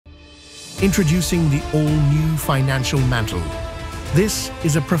Introducing the all-new Financial Mantle. This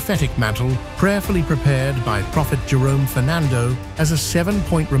is a prophetic mantle prayerfully prepared by Prophet Jerome Fernando as a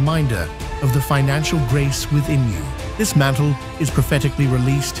 7-point reminder of the financial grace within you. This mantle is prophetically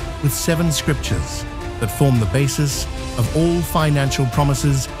released with 7 scriptures that form the basis of all financial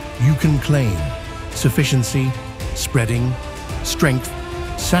promises you can claim: sufficiency, spreading, strength,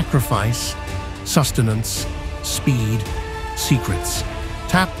 sacrifice, sustenance, speed, secrets.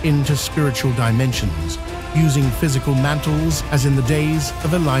 Tap into spiritual dimensions using physical mantles as in the days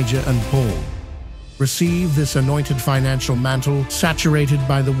of Elijah and Paul. Receive this anointed financial mantle saturated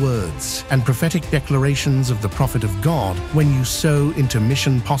by the words and prophetic declarations of the Prophet of God when you sow into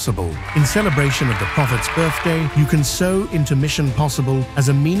Mission Possible. In celebration of the Prophet's birthday, you can sow into Mission Possible as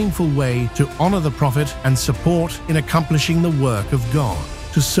a meaningful way to honor the Prophet and support in accomplishing the work of God.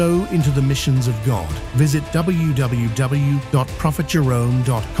 To sow into the missions of God, visit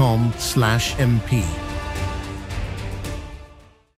www.prophetjerome.com/mp.